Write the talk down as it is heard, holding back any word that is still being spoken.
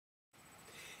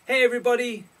Hey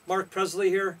everybody, Mark Presley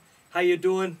here. How you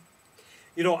doing?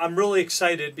 You know, I'm really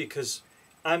excited because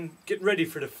I'm getting ready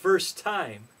for the first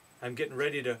time. I'm getting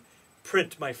ready to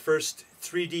print my first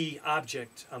 3D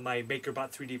object on my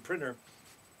MakerBot 3D printer.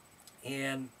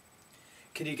 And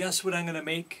can you guess what I'm going to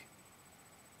make?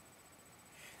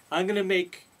 I'm going to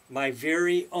make my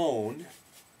very own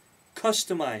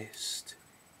customized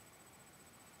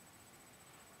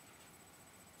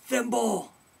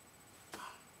thimble.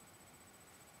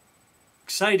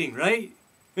 Exciting, right?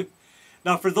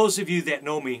 Now, for those of you that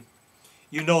know me,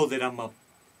 you know that I'm a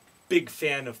big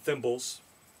fan of thimbles.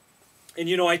 And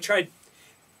you know, I tried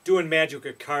doing magic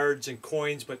with cards and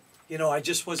coins, but you know, I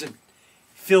just wasn't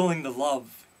feeling the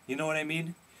love. You know what I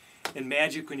mean? In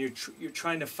magic, when you're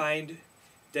trying to find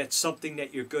that something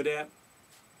that you're good at.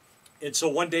 And so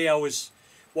one day I was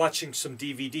watching some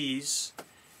DVDs,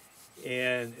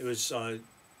 and it was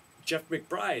Jeff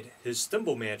McBride, his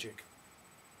thimble magic.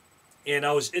 And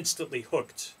I was instantly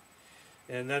hooked.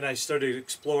 And then I started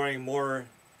exploring more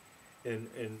and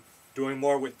doing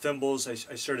more with thimbles.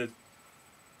 I started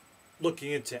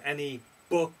looking into any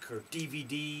book or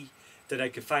DVD that I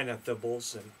could find on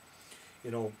thimbles. And,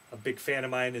 you know, a big fan of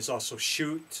mine is also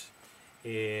Shoot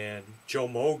and Joe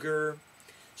Moger.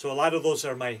 So a lot of those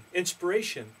are my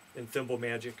inspiration in thimble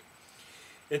magic.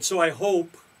 And so I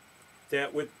hope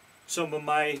that with some of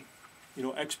my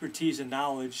expertise and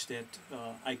knowledge that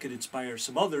I could inspire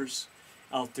some others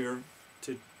out there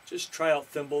to just try out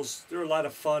thimbles. They're a lot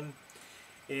of fun,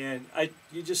 and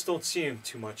you just don't see them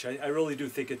too much. I really do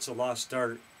think it's a lost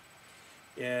art.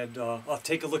 And I'll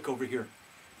take a look over here.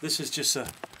 This is just a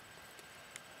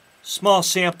small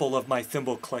sample of my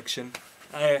thimble collection.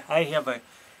 I have a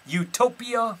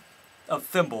utopia of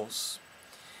thimbles,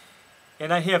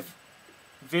 and I have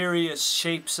various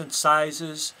shapes and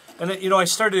sizes. And I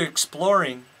started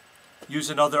exploring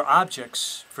using other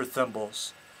objects for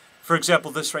thimbles. For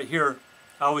example, this right here,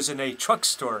 I was in a truck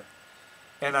store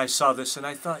and I saw this and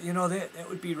I thought, that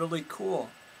would be really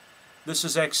cool.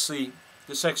 This actually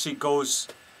goes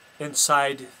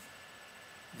inside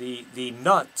the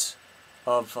nut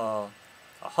of a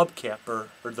hubcap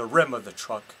or the rim of the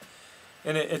truck.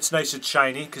 And it's nice and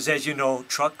shiny because, as you know,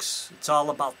 trucks, it's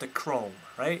all about the chrome,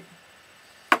 right?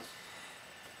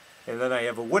 And then I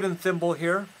have a wooden thimble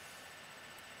here.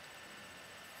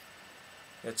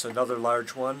 It's another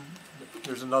large one.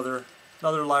 There's another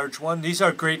large one. These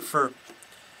are great for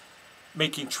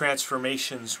making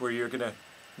transformations where you're going to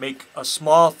make a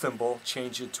small thimble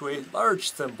change into a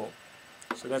large thimble.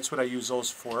 So that's what I use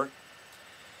those for.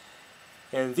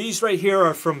 And these right here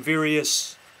are from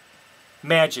various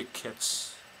magic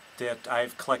kits that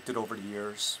I've collected over the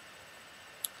years.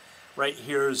 Right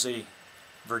here is a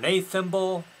Vernet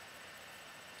thimble.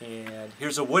 And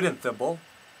here's a wooden thimble.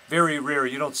 Very rare.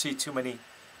 You don't see too many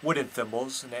wooden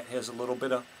thimbles. And that has a little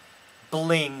bit of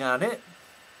bling on it.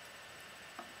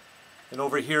 And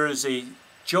over here is a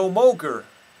Joe Moger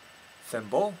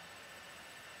thimble.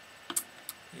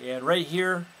 And right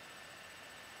here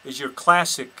is your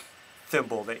classic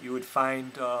thimble that you would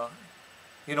find,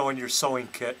 in your sewing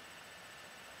kit.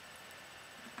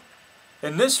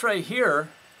 And this right here,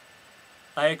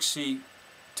 I actually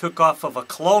took off of a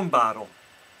cologne bottle.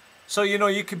 So,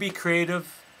 you could be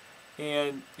creative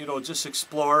and, just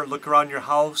explore, look around your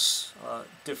house,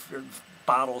 different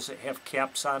bottles that have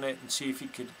caps on it, and see if you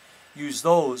could use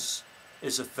those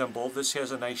as a thimble. This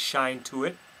has a nice shine to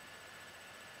it.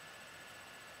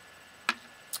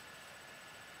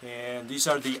 And these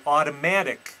are the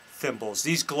automatic thimbles.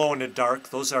 These glow in the dark.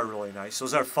 Those are really nice.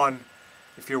 Those are fun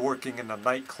if you're working in a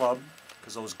nightclub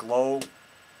because those glow.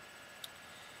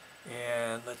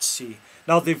 And let's see.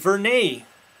 Now the Vernet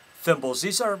thimbles,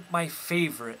 these are my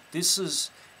favorite. This is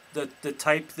the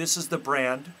type, this is the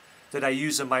brand that I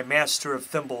use in my Master of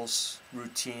Thimbles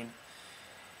routine.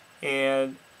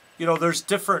 And there's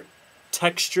different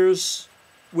textures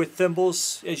with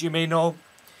thimbles, as you may know,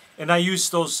 and I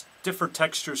use those different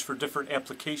textures for different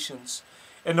applications.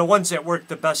 And the ones that work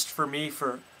the best for me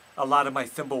for a lot of my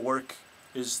thimble work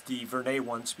is the Vernet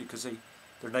ones because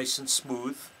they're nice and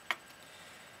smooth.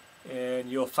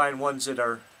 And you'll find ones that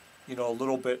are a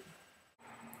little bit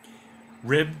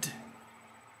ribbed.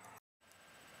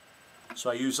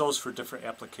 So I use those for different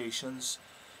applications.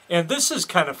 And this is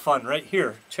kind of fun right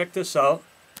here. Check this out.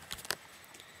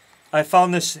 I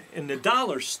found this in the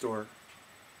dollar store.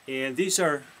 And these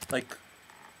are like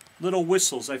little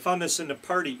whistles. I found this in the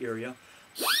party area.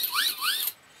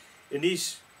 And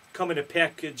these come in a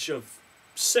package of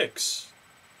 6.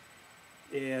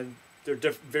 And they're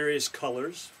various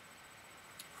colors.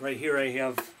 Right here I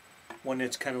have one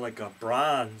that's kind of like a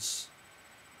bronze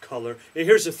color. And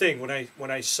here's the thing,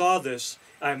 when I saw this,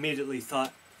 I immediately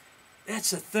thought,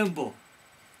 that's a thimble.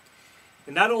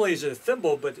 And not only is it a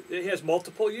thimble, but it has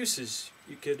multiple uses.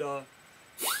 You could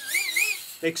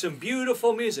make some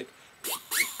beautiful music.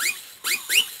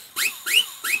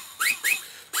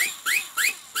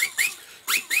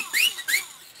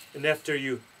 And after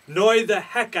you annoy the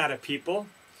heck out of people,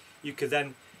 you could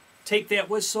then take that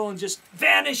whistle and just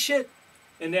vanish it.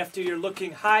 And after you're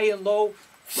looking high and low,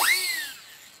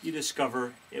 you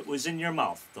discover it was in your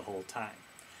mouth the whole time.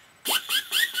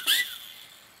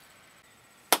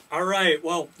 All right,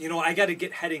 well, you know, I got to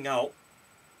get heading out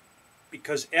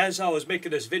because as I was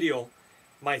making this video,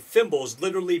 my thimble is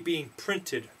literally being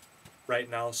printed right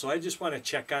now. So I just want to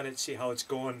check on it, see how it's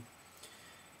going.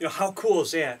 You know, how cool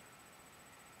is that?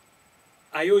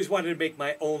 I always wanted to make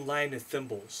my own line of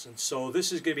thimbles. And so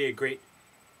this is going to be a great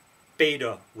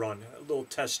beta run, a little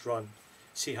test run,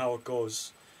 see how it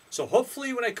goes. So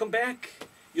hopefully when I come back,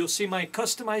 you'll see my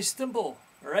customized thimble.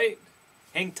 All right?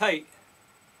 Hang tight.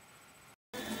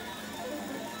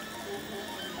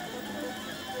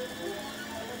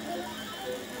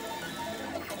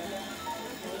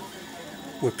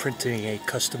 We're printing a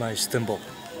customized thimble.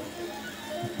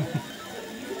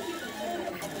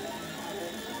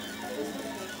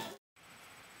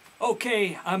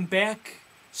 Okay, I'm back.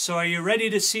 So are you ready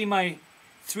to see my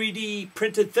 3D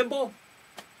printed thimble?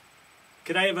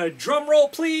 Could I have a drum roll,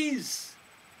 please?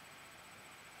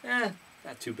 Not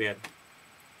too bad.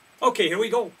 Okay, here we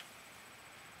go.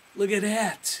 Look at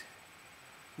that.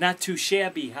 Not too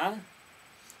shabby, huh?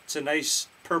 It's a nice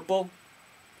purple.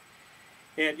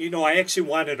 And, you know, I actually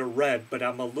wanted a red, but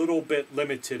I'm a little bit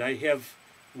limited. I have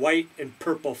white and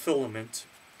purple filament.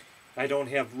 I don't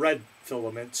have red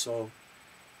filament, so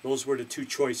those were the two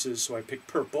choices, so I picked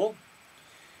purple.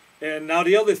 And now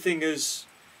the other thing is,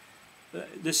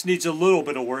 this needs a little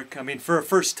bit of work. I mean, for a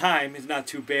first time, it's not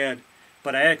too bad,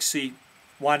 but I actually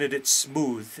wanted it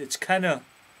smooth. It's kind of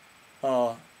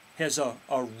has a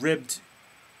ribbed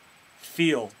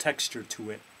feel, texture to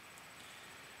it.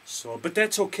 So, but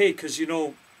that's okay, because, you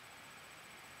know,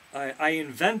 I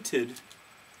invented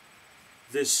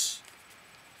this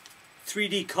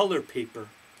 3D color paper,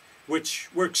 which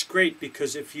works great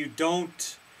because if you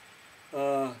don't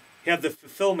have the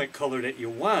fulfillment color that you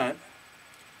want,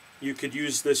 you could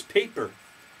use this paper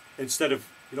instead of,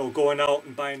 you know, going out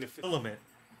and buying the filament.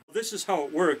 This is how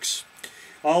it works.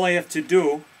 All I have to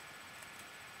do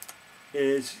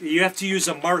is you have to use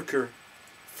a marker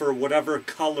for whatever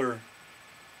color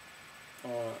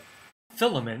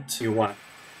filament you want.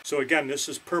 So again, this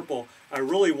is purple. I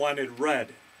really wanted red.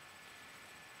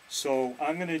 So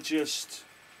I'm going to just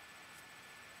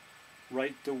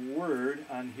write the word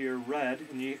on here, red.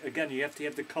 And again, you have to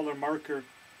have the color marker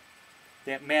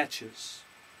that matches.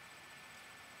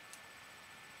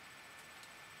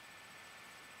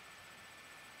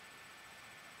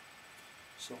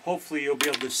 So hopefully you'll be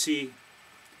able to see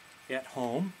at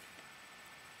home.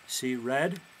 See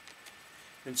red.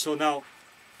 And so now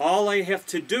all I have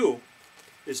to do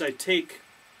is I take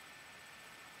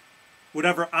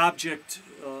whatever object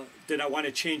that I want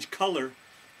to change color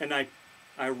and I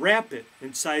wrap it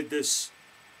inside this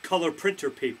color printer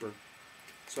paper.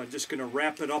 So I'm just going to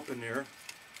wrap it up in there.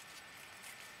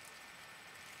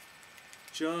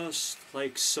 Just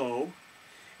like so.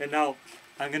 And now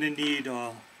I'm going to need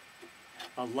a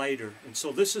lighter. And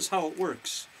so this is how it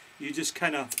works. You just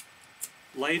kind of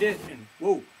light it and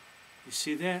whoa, you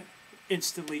see that?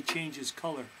 Instantly changes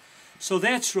color. So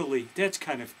that's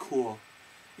kind of cool.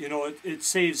 You know, it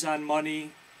saves on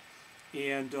money.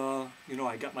 And, you know,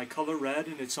 I got my color red,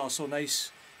 and it's also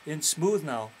nice and smooth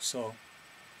now. So,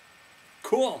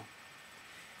 cool.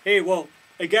 Hey, well,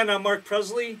 again, I'm Mark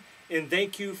Presley, and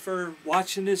thank you for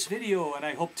watching this video, and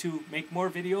I hope to make more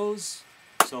videos.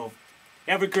 So,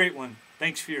 have a great one.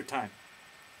 Thanks for your time.